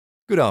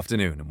Good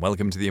afternoon and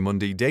welcome to the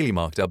Amundi Daily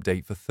Market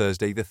Update for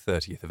Thursday, the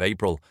 30th of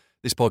April.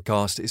 This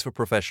podcast is for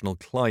professional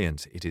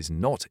clients. It is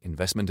not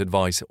investment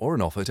advice or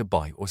an offer to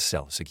buy or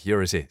sell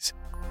securities.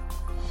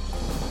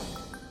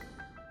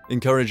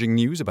 Encouraging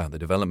news about the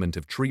development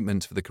of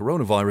treatments for the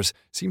coronavirus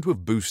seem to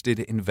have boosted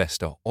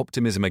investor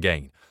optimism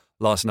again.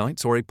 Last night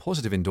saw a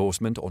positive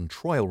endorsement on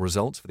trial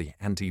results for the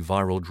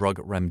antiviral drug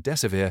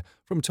remdesivir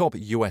from top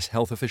US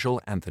health official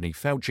Anthony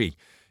Fauci.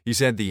 He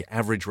said the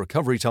average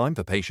recovery time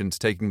for patients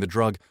taking the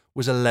drug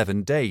was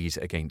 11 days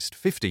against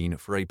 15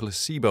 for a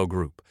placebo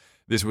group.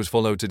 This was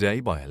followed today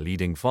by a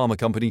leading pharma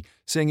company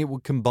saying it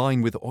would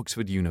combine with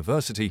Oxford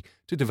University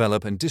to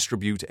develop and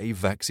distribute a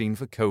vaccine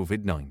for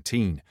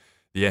COVID-19.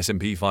 The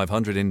S&P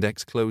 500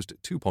 index closed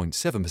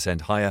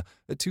 2.7% higher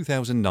at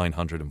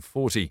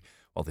 2,940,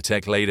 while the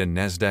tech-laden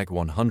Nasdaq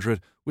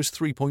 100 was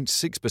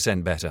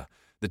 3.6% better.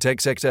 The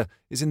tech sector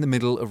is in the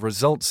middle of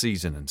results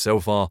season, and so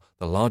far,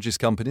 the largest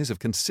companies have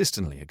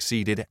consistently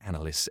exceeded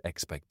analysts'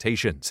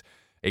 expectations.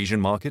 Asian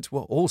markets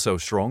were also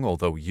strong,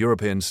 although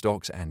European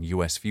stocks and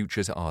US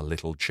futures are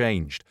little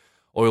changed.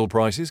 Oil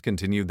prices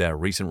continued their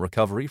recent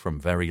recovery from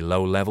very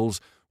low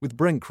levels, with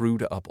Brent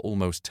crude up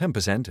almost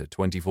 10% at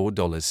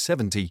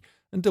 $24.70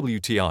 and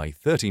WTI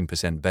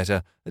 13%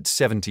 better at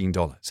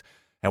 $17.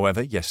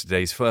 However,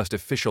 yesterday's first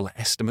official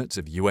estimates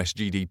of US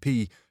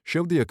GDP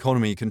showed the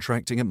economy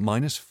contracting at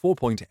minus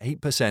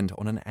 4.8%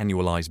 on an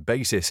annualized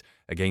basis,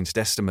 against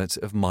estimates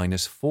of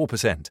minus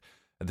 4%.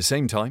 At the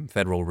same time,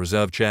 Federal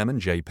Reserve Chairman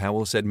Jay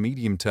Powell said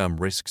medium-term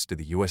risks to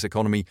the US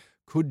economy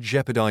could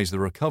jeopardize the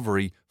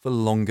recovery for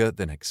longer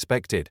than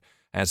expected.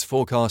 As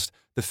forecast,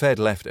 the Fed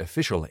left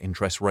official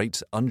interest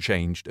rates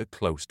unchanged at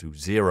close to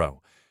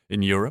zero.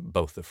 In Europe,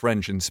 both the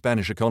French and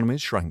Spanish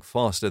economies shrank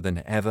faster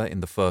than ever in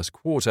the first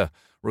quarter,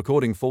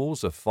 recording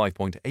falls of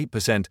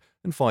 5.8%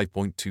 and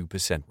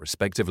 5.2%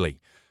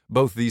 respectively.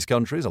 Both these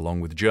countries,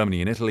 along with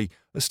Germany and Italy,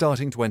 are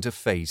starting to enter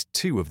phase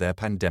 2 of their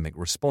pandemic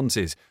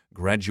responses,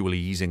 gradually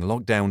easing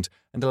lockdowns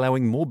and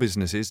allowing more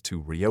businesses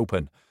to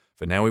reopen.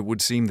 For now, it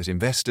would seem that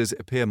investors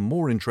appear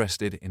more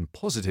interested in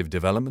positive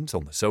developments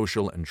on the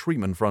social and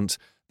treatment fronts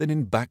than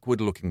in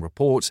backward-looking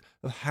reports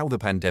of how the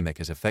pandemic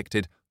has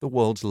affected the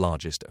world's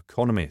largest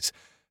economies.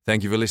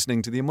 Thank you for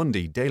listening to the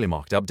Amundi Daily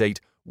Market Update.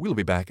 We'll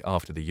be back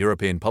after the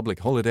European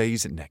public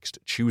holidays next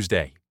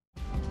Tuesday.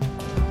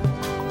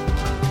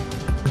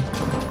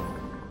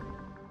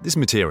 This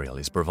material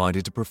is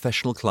provided to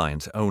professional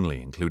clients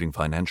only, including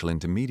financial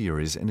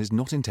intermediaries, and is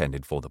not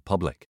intended for the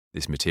public.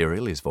 This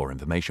material is for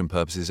information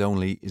purposes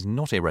only, is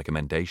not a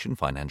recommendation,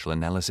 financial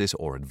analysis,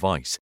 or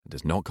advice. It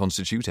does not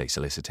constitute a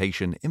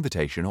solicitation,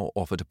 invitation, or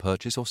offer to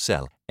purchase or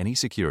sell any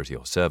security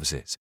or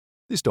services.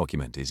 This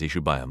document is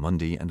issued by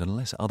Amundi, and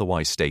unless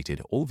otherwise stated,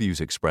 all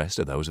views expressed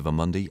are those of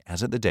Amundi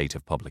as at the date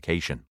of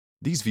publication.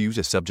 These views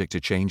are subject to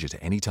change at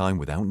any time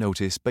without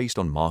notice based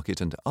on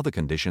market and other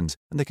conditions,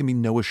 and there can be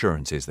no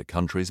assurances that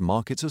countries,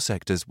 markets, or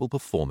sectors will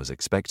perform as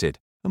expected.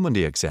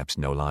 Amundi accepts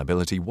no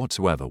liability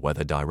whatsoever,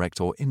 whether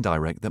direct or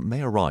indirect, that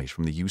may arise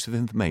from the use of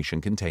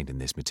information contained in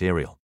this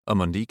material.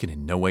 Amundi can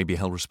in no way be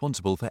held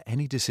responsible for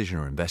any decision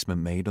or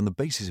investment made on the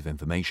basis of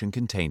information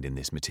contained in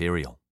this material.